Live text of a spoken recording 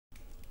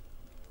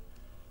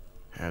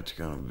How it's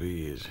gonna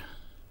be is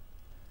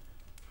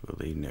we'll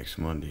leave next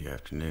Monday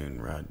afternoon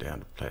and ride down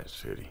to Platte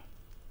City.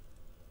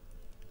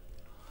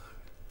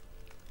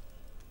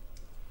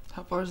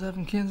 How far is that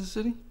from Kansas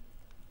City?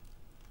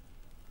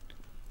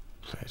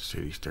 Platte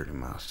City's 30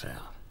 miles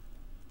south.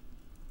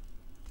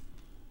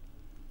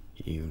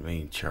 You and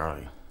me and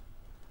Charlie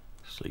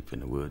sleep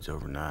in the woods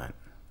overnight.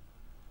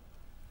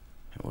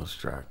 And we'll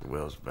strike the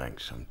Wells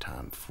Bank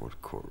sometime before the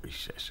court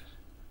recesses.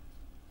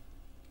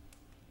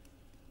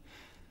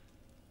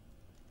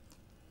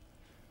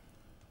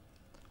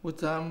 What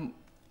time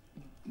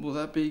will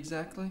that be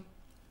exactly?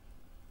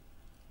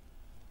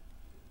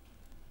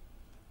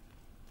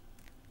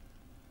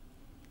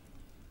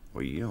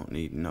 Well, you don't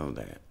need to know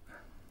that.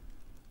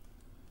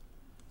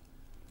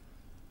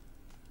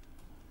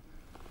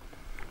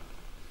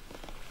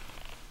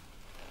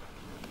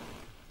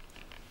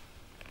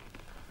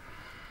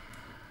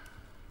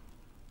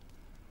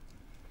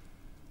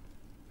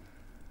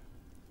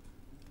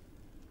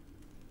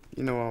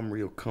 You know, I'm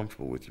real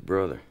comfortable with your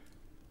brother.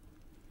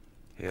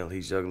 Hell,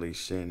 he's ugly as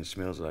sin and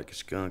smells like a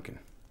skunk, and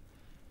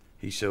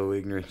he's so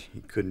ignorant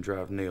he couldn't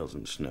drive nails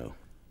in the snow.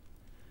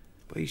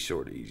 But he's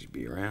sort of easy to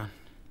be around.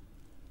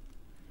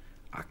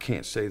 I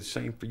can't say the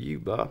same for you,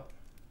 Bob.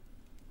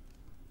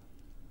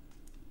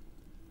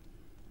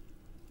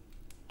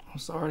 I'm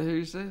sorry to hear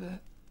you say that.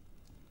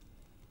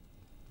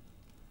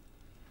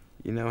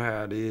 You know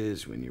how it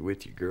is when you're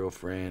with your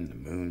girlfriend, the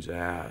moon's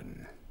out,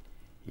 and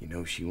you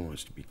know she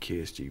wants to be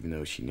kissed even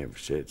though she never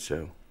said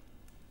so.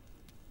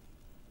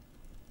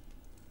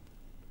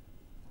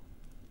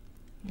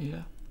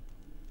 Yeah.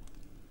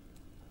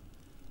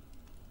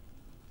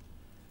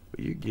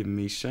 But you're giving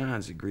me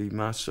signs that grieve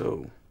my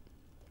soul.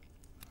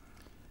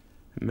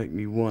 And make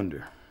me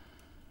wonder.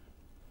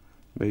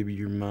 Maybe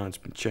your mind's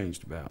been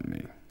changed about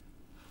me.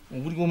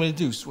 Well, what do you want me to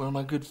do? Swear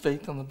my good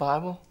faith on the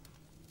Bible?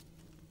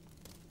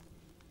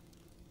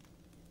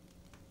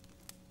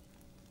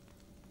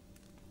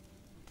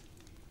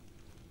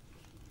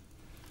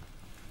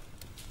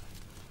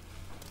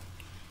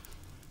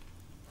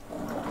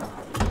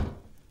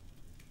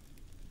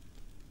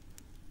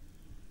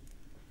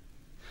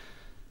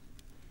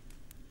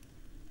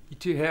 You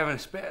two having a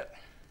spat?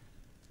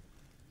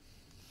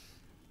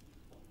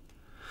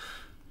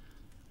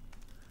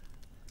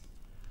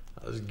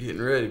 I was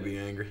getting ready to be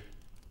angry.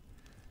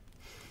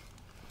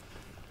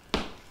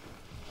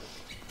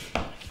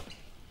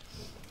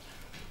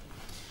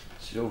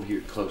 Sit over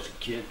here closer,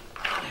 kid.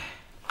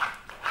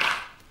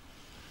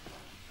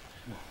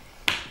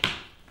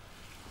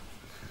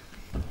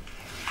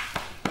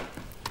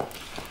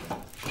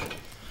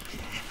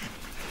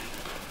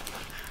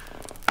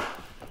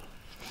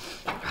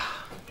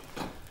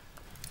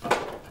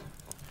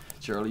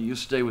 Charlie, you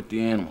stay with the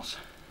animals.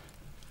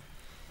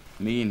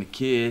 Me and the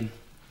kid,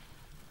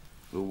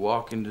 we'll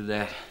walk into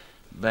that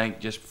bank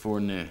just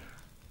before noon.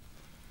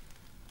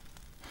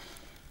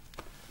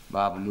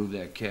 Bob will move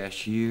that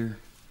cashier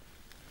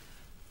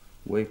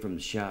away from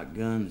the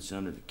shotgun that's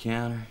under the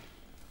counter.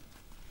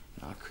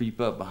 And I'll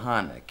creep up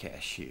behind that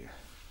cashier.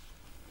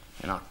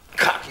 And I'll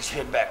cock his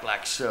head back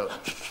like so.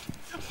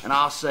 And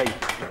I'll say,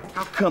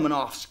 how come an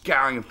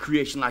offscouring of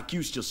creation like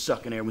you still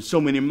sucking air with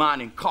so many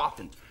mine in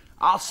coffins?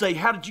 I'll say,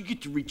 how did you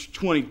get to reach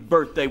your 20th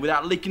birthday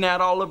without leaking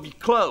out all of your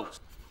clothes?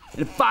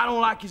 And if I don't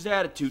like his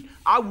attitude,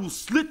 I will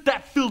slit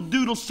that Phil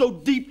Doodle so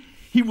deep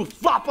he will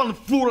flop on the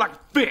floor like a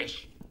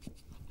fish.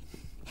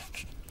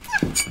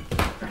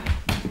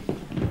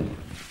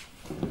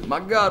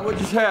 My God, what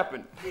just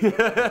happened?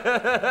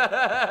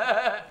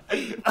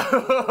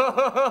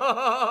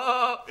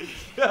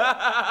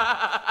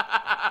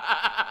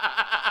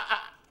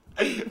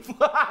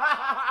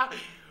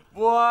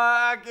 Boy,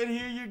 I can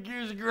hear your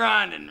gears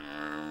grinding.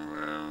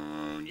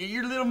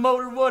 Your little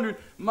motor wondering,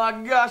 my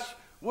gosh,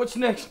 what's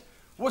next?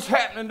 What's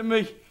happening to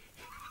me?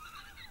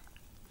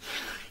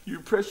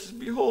 You're precious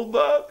behold,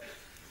 Bob.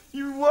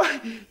 You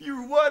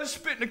were white as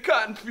spit in a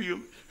cotton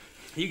field.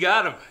 You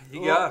got him.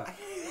 You got him.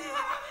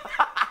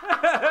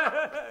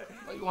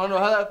 Well, you want to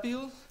know how that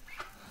feels?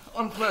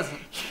 Unpleasant.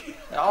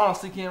 I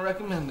honestly can't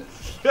recommend it.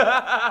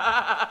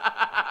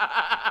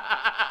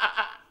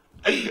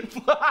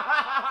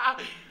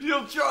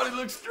 Little Charlie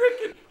looks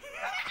stricken.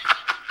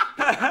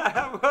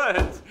 I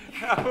was.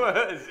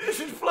 This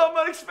is plumb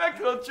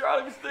unexpected, old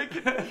Charlie was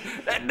thinking.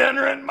 That done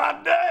ruined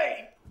my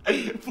day.